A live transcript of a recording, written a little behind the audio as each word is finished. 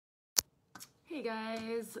Hey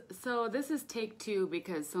guys, so this is take two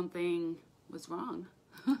because something was wrong.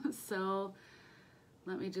 So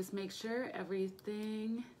let me just make sure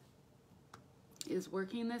everything is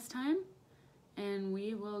working this time and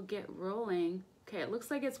we will get rolling. Okay, it looks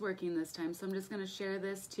like it's working this time, so I'm just gonna share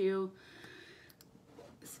this to,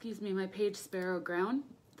 excuse me, my page Sparrow Ground.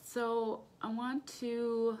 So I want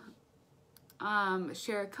to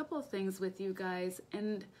share a couple of things with you guys,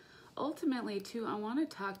 and ultimately too, I want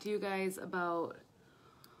to talk to you guys about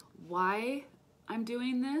why I'm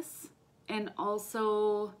doing this. And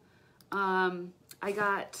also I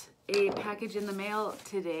got a package in the mail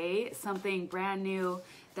today, something brand new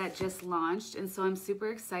that just launched, and so I'm super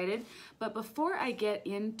excited. But before I get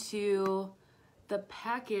into the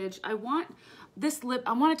package, I want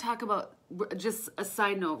to talk about, just a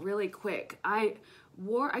side note really quick.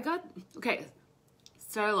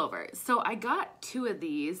 Start all over. So I got two of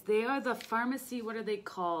these. They are the Farmasi, what are they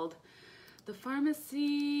called? The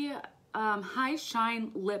Farmasi High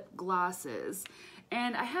Shine Lip Glosses.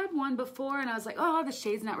 And I had one before and I was like, oh, the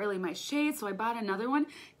shade's not really my shade, so I bought another one.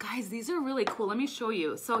 Guys, these are really cool. Let me show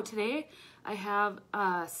you. So today I have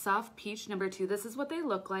Soft Peach number 2. This is what they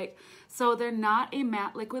look like. So they're not a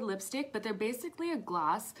matte liquid lipstick, but they're basically a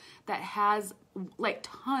gloss that has like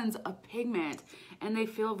tons of pigment, and they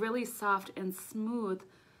feel really soft and smooth.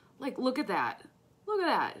 Like, look at that. Look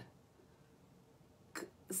at that.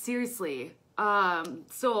 Seriously.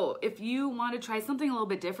 So if you want to try something a little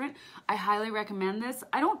bit different, I highly recommend this.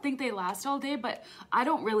 I don't think they last all day, but I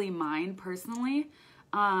don't really mind personally.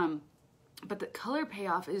 But the color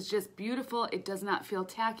payoff is just beautiful. It does not feel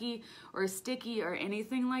tacky or sticky or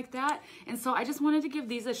anything like that. And so I just wanted to give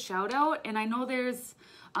these a shout out. And I know there's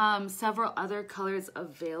several other colors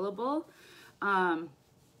available.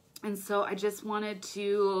 And so I just wanted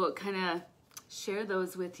to kind of share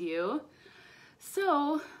those with you.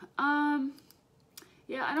 So,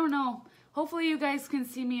 yeah, I don't know. Hopefully you guys can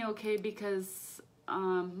see me okay, because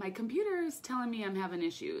my computer is telling me I'm having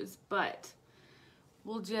issues, but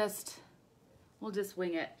we'll just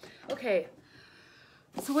wing it. Okay,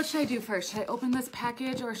 so what should I do first? Should I open this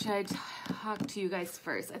package or should I talk to you guys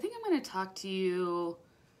first? I think I'm gonna talk to you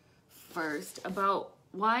first about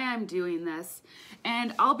why I'm doing this.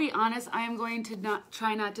 And I'll be honest, I am going to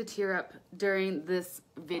try not to tear up during this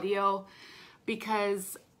video,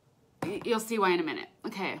 because you'll see why in a minute.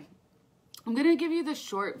 Okay, I'm gonna give you the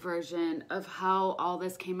short version of how all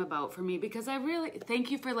this came about for me, because I really,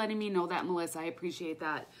 thank you for letting me know that, Melissa, I appreciate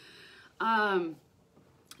that.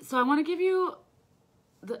 So I wanna give you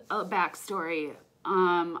a backstory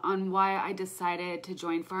on why I decided to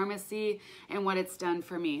join Farmasi and what it's done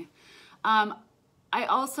for me. I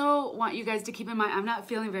also want you guys to keep in mind, I'm not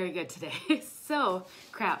feeling very good today, so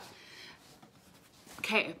crap.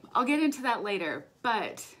 Okay, I'll get into that later,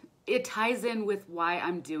 but it ties in with why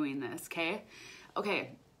I'm doing this, okay?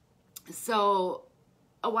 Okay, so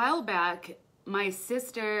a while back, my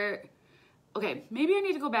sister, okay, maybe I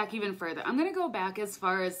need to go back even further. I'm gonna go back as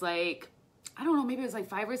far as like, I don't know, maybe it was like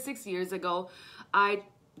 5 or 6 years ago. I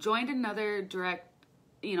joined another direct,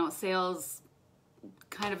 sales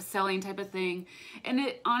kind of selling type of thing,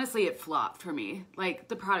 and honestly it flopped for me. Like,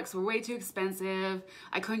 the products were way too expensive.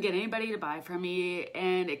 I couldn't get anybody to buy from me,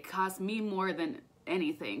 and it cost me more than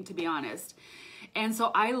anything, to be honest. And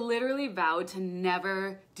so I literally vowed to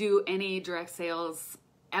never do any direct sales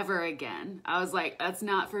ever again. I was like, that's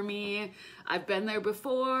not for me. I've been there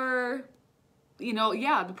before.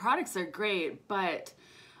 Yeah, the products are great, but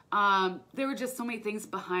there were just so many things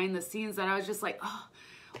behind the scenes that I was just like, oh,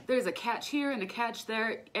 there's a catch here and a catch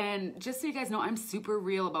there. And just so you guys know, I'm super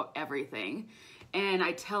real about everything, and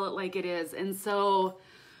I tell it like it is. And so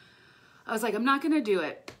I was like, I'm not gonna do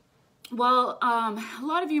it. Well, a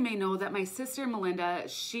lot of you may know that my sister Melinda,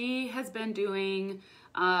 she has been doing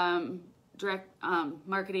direct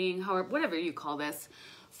marketing, however, whatever you call this,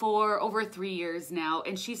 for over 3 years now.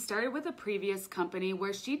 And she started with a previous company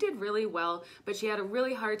where she did really well, but she had a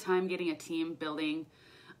really hard time getting a team building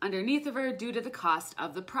underneath of her due to the cost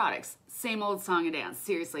of the products. Same old song and dance.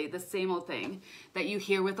 Seriously, the same old thing that you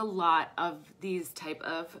hear with a lot of these type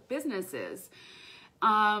of businesses.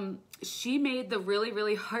 She made the really,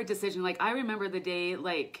 really hard decision. Like, I remember the day,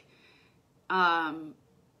 like,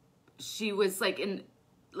 she was like in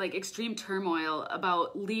like extreme turmoil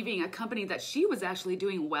about leaving a company that she was actually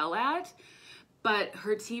doing well at, but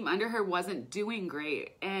her team under her wasn't doing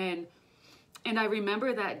great. And I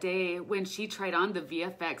remember that day when she tried on the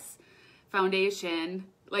VFX foundation,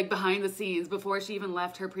 like behind the scenes, before she even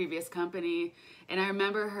left her previous company. And I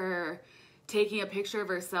remember her taking a picture of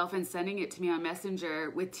herself and sending it to me on Messenger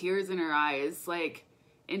with tears in her eyes, like,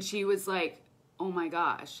 and she was like, oh my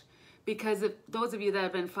gosh, because if those of you that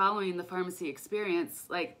have been following the Farmasi experience,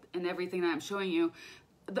 like, and everything that I'm showing you,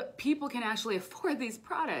 the people can actually afford these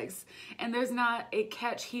products, and there's not a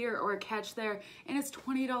catch here or a catch there, and it's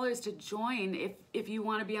 $20 to join if you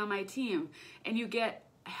want to be on my team, and you get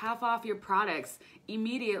half off your products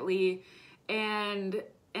immediately, and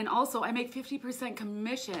also I make 50%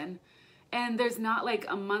 commission, and there's not like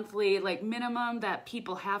a monthly like minimum that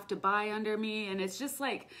people have to buy under me, and it's just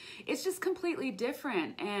completely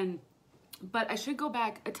different. But I should go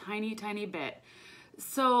back a tiny bit.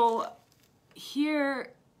 So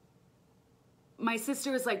here, my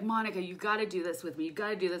sister was like, Monica, you got to do this with me. You got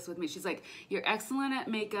to do this with me. She's like, you're excellent at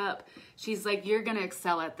makeup. She's like, you're going to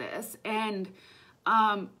excel at this. And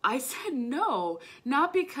I said no,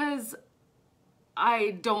 not because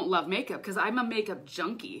I don't love makeup, because I'm a makeup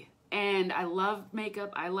junkie and I love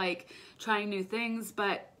makeup. I like trying new things.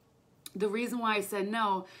 But the reason why I said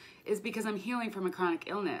no is because I'm healing from a chronic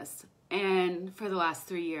illness, and for the last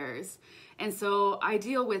 3 years. And so I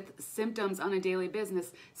deal with symptoms on a daily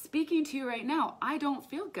basis. Speaking to you right now, I don't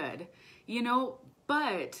feel good, you know,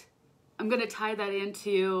 but I'm going to tie that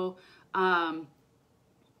into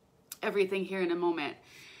everything here in a moment.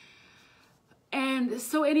 And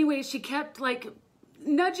so anyway, she kept like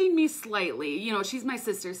nudging me slightly. You know, she's my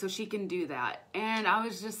sister, so she can do that. And I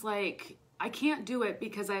was just like, I can't do it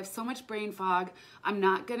because I have so much brain fog. I'm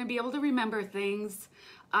not going to be able to remember things.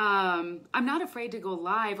 I'm not afraid to go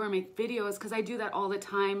live or make videos because I do that all the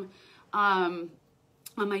time on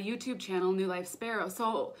my YouTube channel, New Life Sparrow.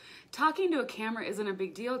 So talking to a camera isn't a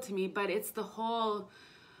big deal to me, but it's the whole,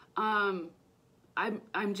 I'm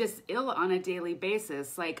just ill on a daily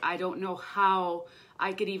basis. Like, I don't know how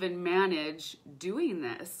I could even manage doing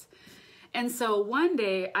this. And so one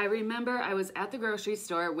day I remember I was at the grocery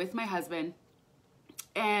store with my husband,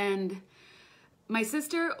 and my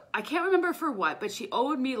sister, I can't remember for what, but she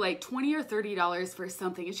owed me like $20 or $30 for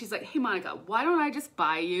something. And she's like, hey, Monica, why don't I just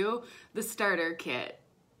buy you the starter kit?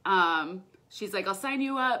 She's like, I'll sign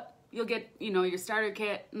you up. You'll get, you know, your starter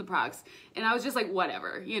kit and the products. And I was just like,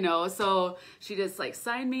 whatever, you know. So she just like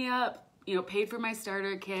signed me up, you know, paid for my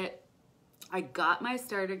starter kit. I got my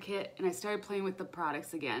starter kit and I started playing with the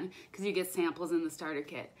products again, because you get samples in the starter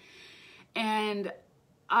kit. And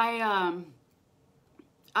I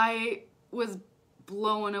was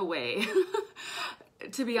blown away,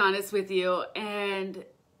 to be honest with you. And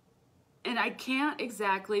I can't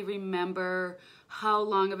exactly remember how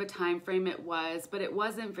long of a time frame it was, but it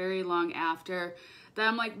wasn't very long after that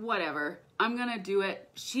I'm like, whatever, I'm gonna do it.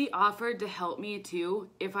 She offered to help me too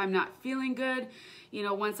if I'm not feeling good. You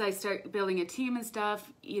know, once I start building a team and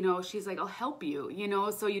stuff, you know, she's like, I'll help you, you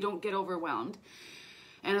know, so you don't get overwhelmed.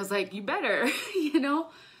 And I was like, you better, you know.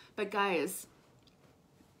 But guys,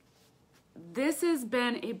 this has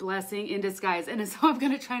been a blessing in disguise. And so I'm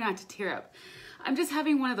gonna try not to tear up. I'm just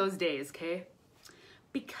having one of those days, okay?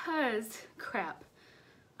 Because, crap,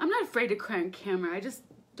 I'm not afraid to cry on camera. I just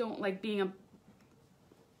don't like being a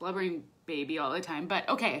blubbering baby all the time. But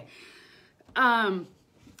okay,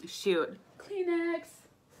 shoot, Kleenex.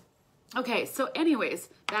 Okay, so anyways,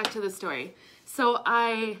 back to the story. So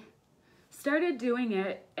I started doing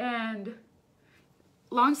it, and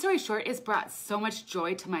long story short, it's brought so much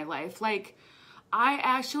joy to my life. Like, I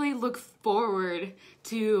actually look forward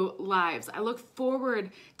to lives. I look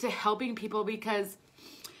forward to helping people because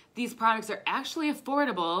these products are actually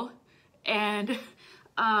affordable, and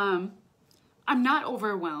I'm not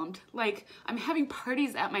overwhelmed. Like, I'm having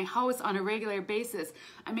parties at my house on a regular basis.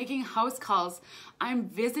 I'm making house calls. I'm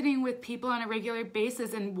visiting with people on a regular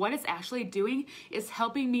basis, and what it's actually doing is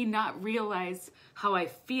helping me not realize how I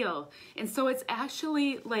feel. And so it's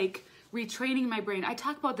actually like retraining my brain. I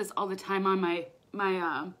talk about this all the time on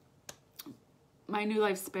my New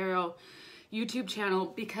Life Sparrow YouTube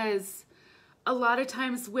channel, because a lot of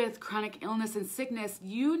times with chronic illness and sickness,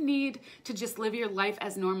 you need to just live your life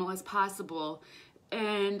as normal as possible.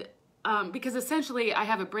 And because essentially I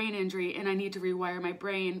have a brain injury and I need to rewire my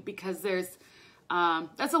brain because there's,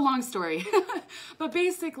 that's a long story. But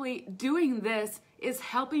basically doing this is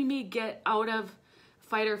helping me get out of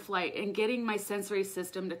fight or flight and getting my sensory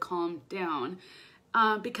system to calm down,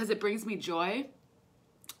 because it brings me joy.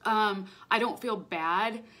 I don't feel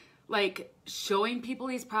bad like showing people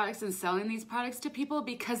these products and selling these products to people,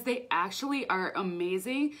 because they actually are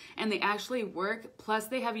amazing and they actually work. Plus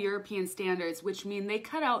they have European standards, which mean they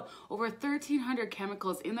cut out over 1,300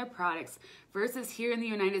 chemicals in their products versus here in the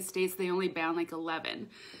United States, they only ban like 11.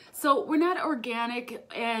 So we're not organic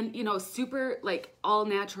and, you know, super like all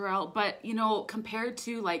natural, but, you know, compared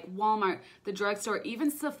to like Walmart, the drugstore,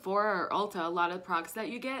 even Sephora or Ulta, a lot of products that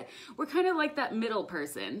you get, we're kind of like that middle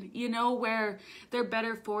person, you know, where they're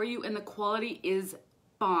better for you and the quality is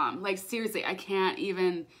bomb. Like seriously, I can't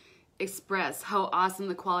even express how awesome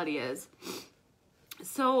the quality is.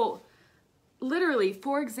 So literally,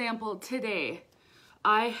 for example, today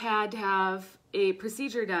I had to have a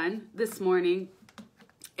procedure done this morning,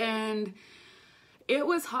 and it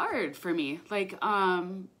was hard for me, like,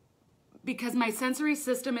 because my sensory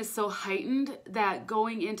system is so heightened that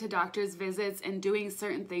going into doctor's visits and doing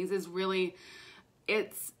certain things is really,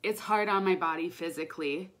 it's hard on my body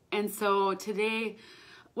physically. And so today,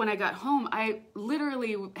 when I got home, I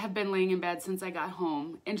literally have been laying in bed since I got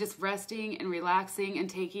home and just resting and relaxing and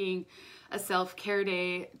taking a self-care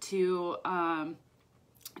day to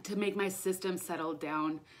make my system settle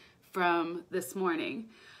down from this morning.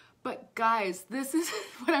 But guys, this is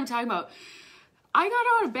what I'm talking about. I got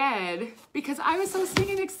out of bed because I was so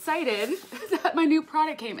stinking excited that my new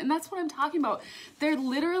product came. And that's what I'm talking about. There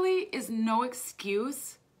literally is no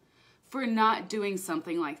excuse for not doing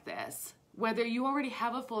something like this. Whether you already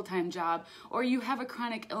have a full-time job or you have a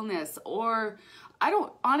chronic illness, or I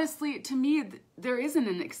don't, honestly, to me, there isn't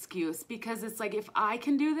an excuse, because it's like, if I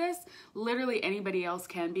can do this, literally anybody else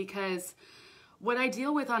can, because what I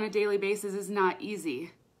deal with on a daily basis is not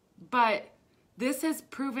easy. But this has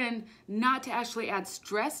proven not to actually add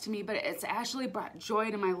stress to me, but it's actually brought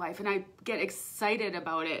joy to my life, and I get excited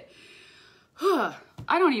about it. I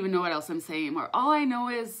don't even know what else I'm saying anymore. All I know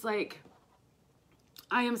is, like,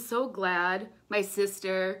 I am so glad my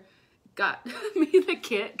sister got me the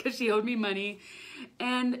kit because she owed me money.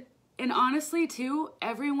 And honestly, too,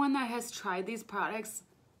 everyone that has tried these products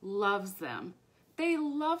loves them. They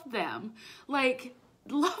love them. Like,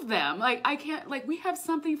 love them. Like, I can't, like, we have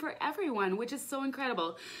something for everyone, which is so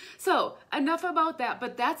incredible. So enough about that,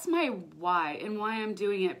 but that's my why and why I'm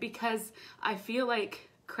doing it, because I feel like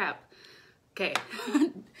crap. Okay,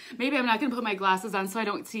 maybe I'm not gonna put my glasses on so I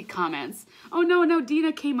don't see comments. Oh no,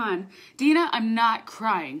 Dina came on. Dina, I'm not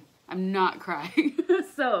crying. I'm not crying.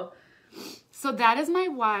 So that is my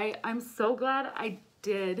why. I'm so glad I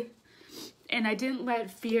did. And I didn't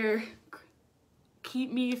let fear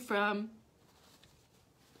keep me from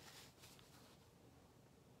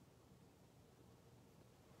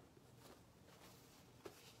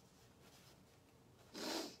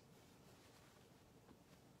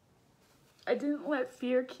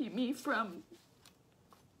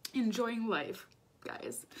enjoying life,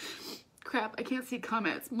 guys. Crap, I can't see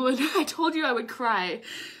comments. Melinda, I told you I would cry.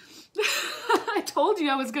 I told you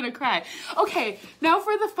I was gonna cry. Okay, now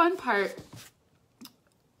for the fun part.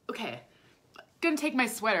 Okay, gonna take my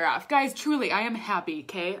sweater off. Guys, truly, I am happy,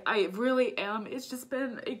 okay? I really am. It's just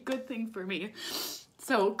been a good thing for me.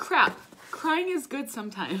 So, crap, crying is good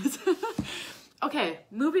sometimes. Okay,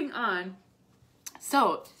 moving on.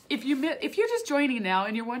 So, if you're just joining now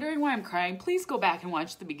and you're wondering why I'm crying, please go back and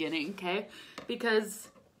watch the beginning, okay? Because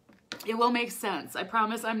it will make sense. I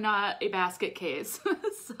promise I'm not a basket case.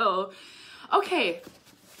 So, okay.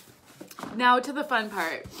 Now to the fun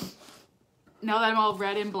part. Now that I'm all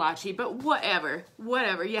red and blotchy, but whatever.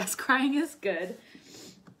 Yes, crying is good.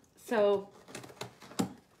 So,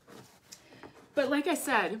 but like I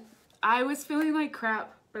said, I was feeling like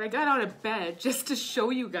crap, but I got out of bed just to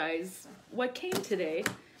show you guys what came today.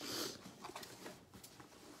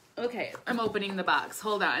 Okay, I'm opening the box.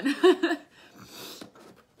 Hold on.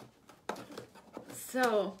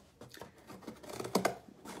 So,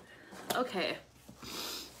 okay.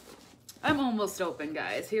 I'm almost open,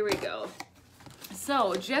 guys. Here we go.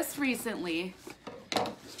 So, just recently,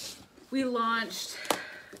 we launched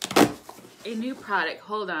a new product.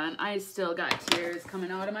 Hold on. I still got tears coming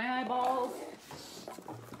out of my eyeballs.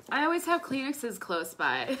 I always have Kleenexes close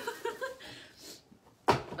by.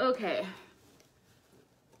 Okay.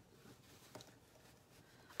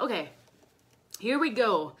 Okay. Here we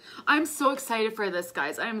go. I'm so excited for this,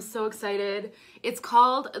 guys. I am so excited. It's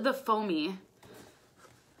called the Foamy.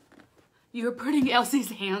 You're putting Elsie's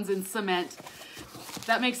hands in cement.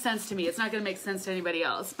 That makes sense to me. It's not going to make sense to anybody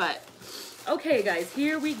else, but okay, guys,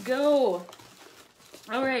 here we go.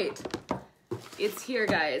 All right. It's here,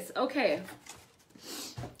 guys. Okay.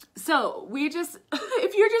 So we just,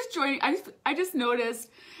 if you're just joining, I just noticed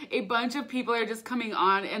a bunch of people are just coming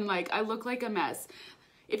on and like, I look like a mess.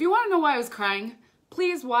 If you want to know why I was crying,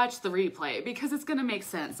 please watch the replay because it's going to make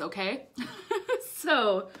sense, okay?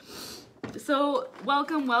 So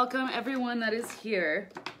welcome everyone that is here.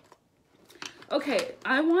 Okay,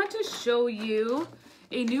 I want to show you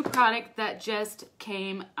a new product that just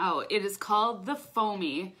came out. It is called the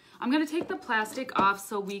Foamy. I'm gonna take the plastic off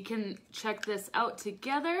so we can check this out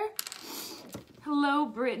together. Hello,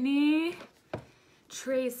 Brittany.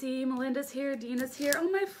 Tracy, Melinda's here, Dina's here. Oh,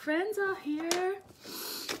 my friends are here.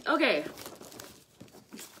 Okay,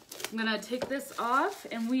 I'm gonna take this off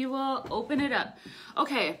and we will open it up.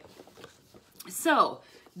 Okay, so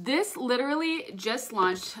this literally just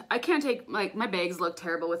launched. I can't take, like, my bags look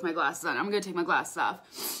terrible with my glasses on. I'm gonna take my glasses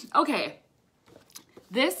off. Okay,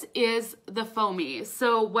 this is the Foamy.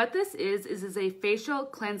 So what this is a facial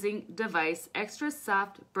cleansing device, extra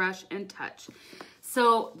soft brush and touch.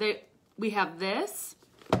 So we have this.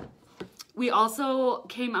 We also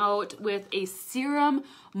came out with a serum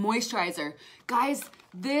moisturizer. Guys,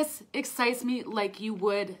 this excites me like you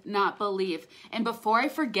would not believe. And before I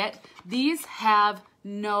forget, these have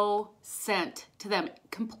no scent to them.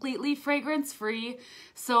 Completely fragrance free.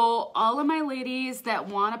 So all of my ladies that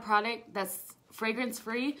want a product that's fragrance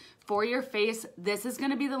free for your face, this is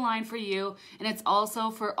gonna be the line for you. And it's also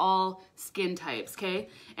for all skin types, okay?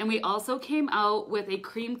 And we also came out with a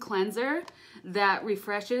cream cleanser that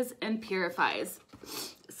refreshes and purifies.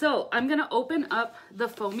 So I'm gonna open up the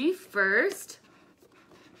Foamy first.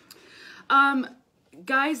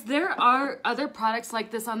 Guys, there are other products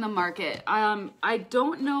like this on the market. I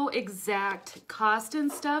don't know exact cost and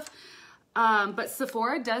stuff, but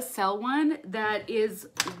Sephora does sell one that is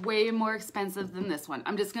way more expensive than this one.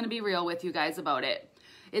 I'm just gonna be real with you guys about it.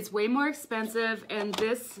 It's way more expensive, and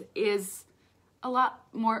this is a lot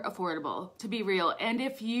more affordable, to be real. And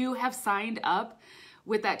if you have signed up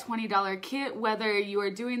with that $20 kit, whether you are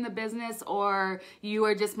doing the business or you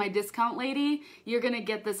are just my discount lady, you're gonna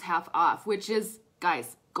get this half off, which is,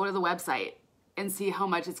 guys, go to the website and see how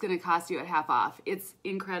much it's gonna cost you at half off. It's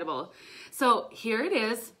incredible. So here it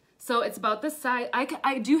is. So it's about the size.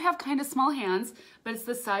 I do have kind of small hands, but it's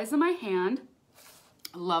the size of my hand.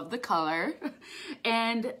 Love the color.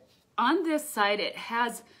 And on this side, it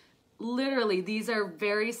has literally, these are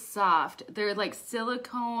very soft. They're like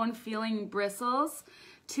silicone feeling bristles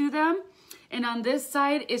to them. And on this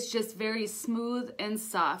side, it's just very smooth and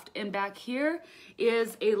soft. And back here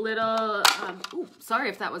is a little, ooh, sorry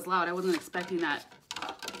if that was loud. I wasn't expecting that.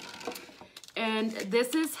 And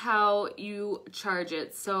this is how you charge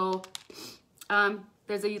it. So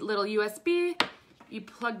there's a little USB. You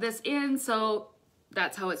plug this in, so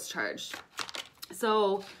that's how it's charged.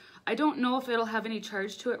 So I don't know if it'll have any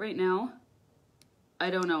charge to it right now. I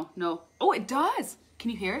don't know, no. Oh, it does.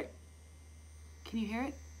 Can you hear it? Can you hear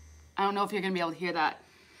it? I don't know if you're gonna be able to hear that.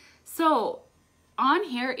 So on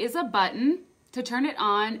here is a button to turn it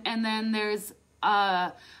on, and then there's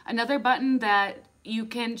another button that you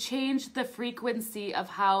can change the frequency of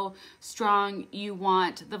how strong you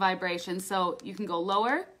want the vibration. So you can go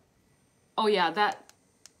lower. Oh yeah, that's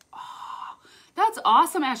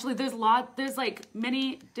awesome, Ashley. There's like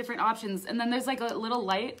many different options. And then there's like a little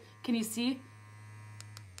light. Can you see?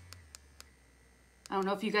 I don't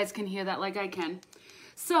know if you guys can hear that like I can.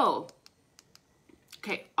 So,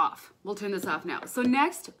 okay, off. We'll turn this off now. So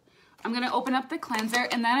next, I'm gonna open up the cleanser,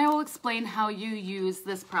 and then I will explain how you use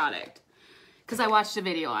this product, because I watched a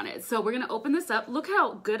video on it. So we're gonna open this up. Look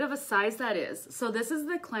how good of a size that is. So this is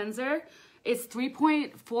the cleanser. It's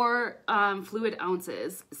 3.4 fluid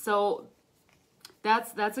ounces. So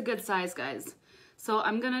that's a good size, guys. So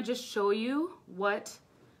I'm gonna just show you what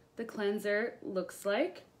the cleanser looks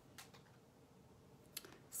like.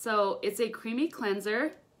 So it's a creamy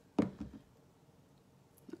cleanser.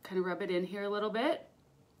 Kind of rub it in here a little bit.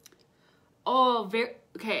 Oh,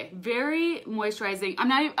 very moisturizing.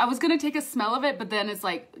 I was gonna take a smell of it, but then it's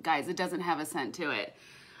like, guys, it doesn't have a scent to it.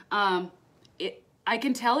 I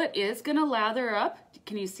can tell it is gonna lather up.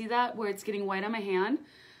 Can you see that where it's getting white on my hand?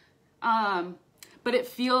 But it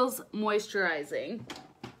feels moisturizing.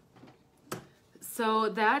 So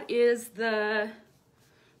that is the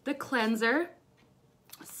cleanser.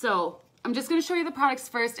 So I'm just gonna show you the products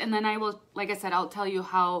first, and then I will, like I said, I'll tell you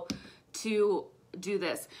how to do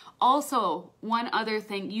this. Also, one other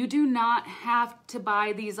thing, you do not have to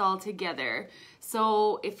buy these all together.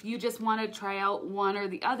 So if you just want to try out one or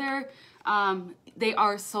the other, they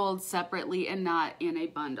are sold separately and not in a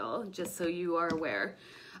bundle, just so you are aware.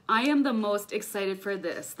 I am the most excited for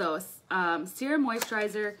this though. Serum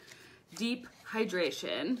Moisturizer Deep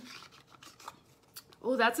Hydration.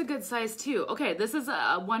 Oh, that's a good size too. Okay, this is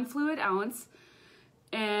a 1 fluid ounce,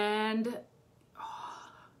 and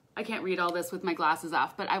I can't read all this with my glasses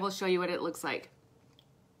off, but I will show you what it looks like.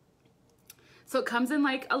 So it comes in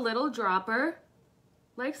like a little dropper,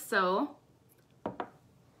 like so.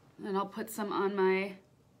 And I'll put some on my,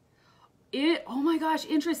 Oh my gosh,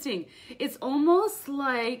 interesting. It's almost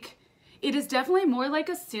like, it is definitely more like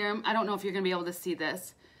a serum. I don't know if you're gonna be able to see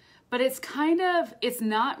this, but it's kind of, it's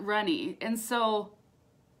not runny. And so,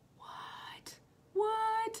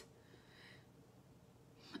 what?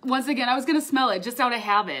 Once again, I was gonna smell it just out of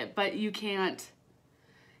habit, but you can't.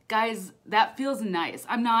 Guys, that feels nice.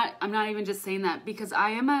 I'm not even just saying that because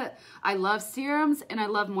I love serums and I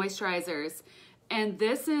love moisturizers. And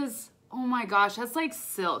this is, oh my gosh, that's like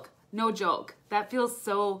silk. No joke. That feels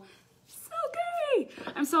so silky.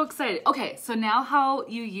 I'm so excited. Okay, so now how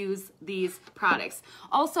you use these products.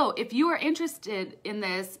 Also, if you are interested in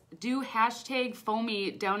this, do hashtag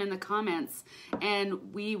foamy down in the comments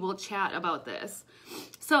and we will chat about this.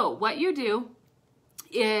 So what you do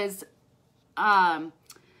is,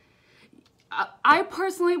 I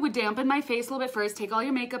personally would dampen my face a little bit first, take all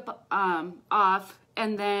your makeup off,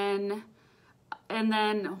 and then,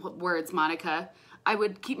 words, Monica, I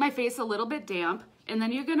would keep my face a little bit damp, and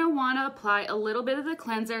then you're gonna wanna apply a little bit of the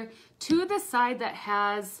cleanser to the side that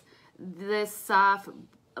has this soft,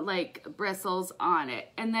 like, bristles on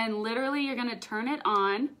it. And then literally you're gonna turn it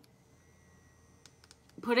on,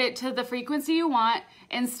 put it to the frequency you want,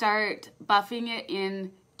 and start buffing it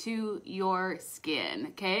in to your skin,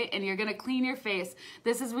 okay? And you're gonna clean your face.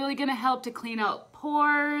 This is really gonna help to clean out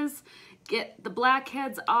pores, get the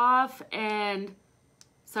blackheads off, and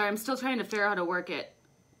sorry, I'm still trying to figure out how to work it.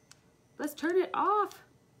 Let's turn it off.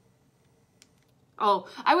 Oh,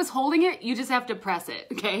 I was holding it, you just have to press it,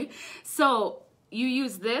 okay? So you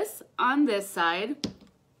use this on this side,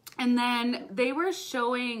 and then they were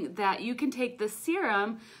showing that you can take the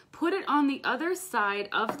serum, put it on the other side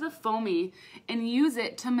of the foamy, and use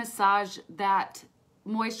it to massage that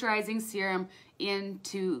moisturizing serum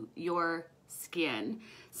into your skin.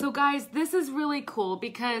 So guys, this is really cool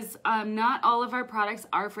because not all of our products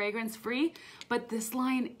are fragrance free, but this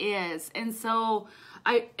line is. And so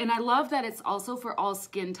I love that it's also for all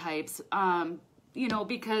skin types, you know,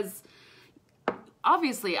 because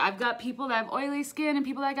obviously I've got people that have oily skin and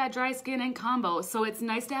people that got dry skin in combo. So it's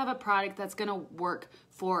nice to have a product that's gonna work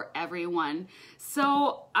for everyone.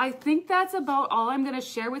 So I think that's about all I'm gonna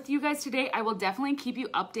share with you guys today. I will definitely keep you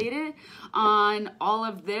updated on all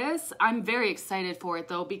of this. I'm very excited for it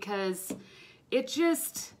though, because it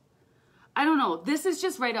just, I don't know, this is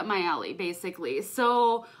just right up my alley basically.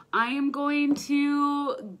 So I am going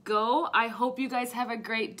to go. I hope you guys have a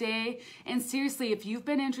great day. And seriously, if you've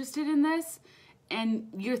been interested in this, and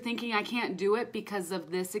you're thinking I can't do it because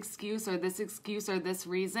of this excuse or this excuse or this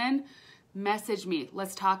reason, message me.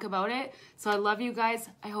 Let's talk about it. So I love you guys.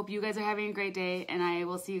 I hope you guys are having a great day, and I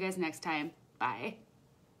will see you guys next time. Bye.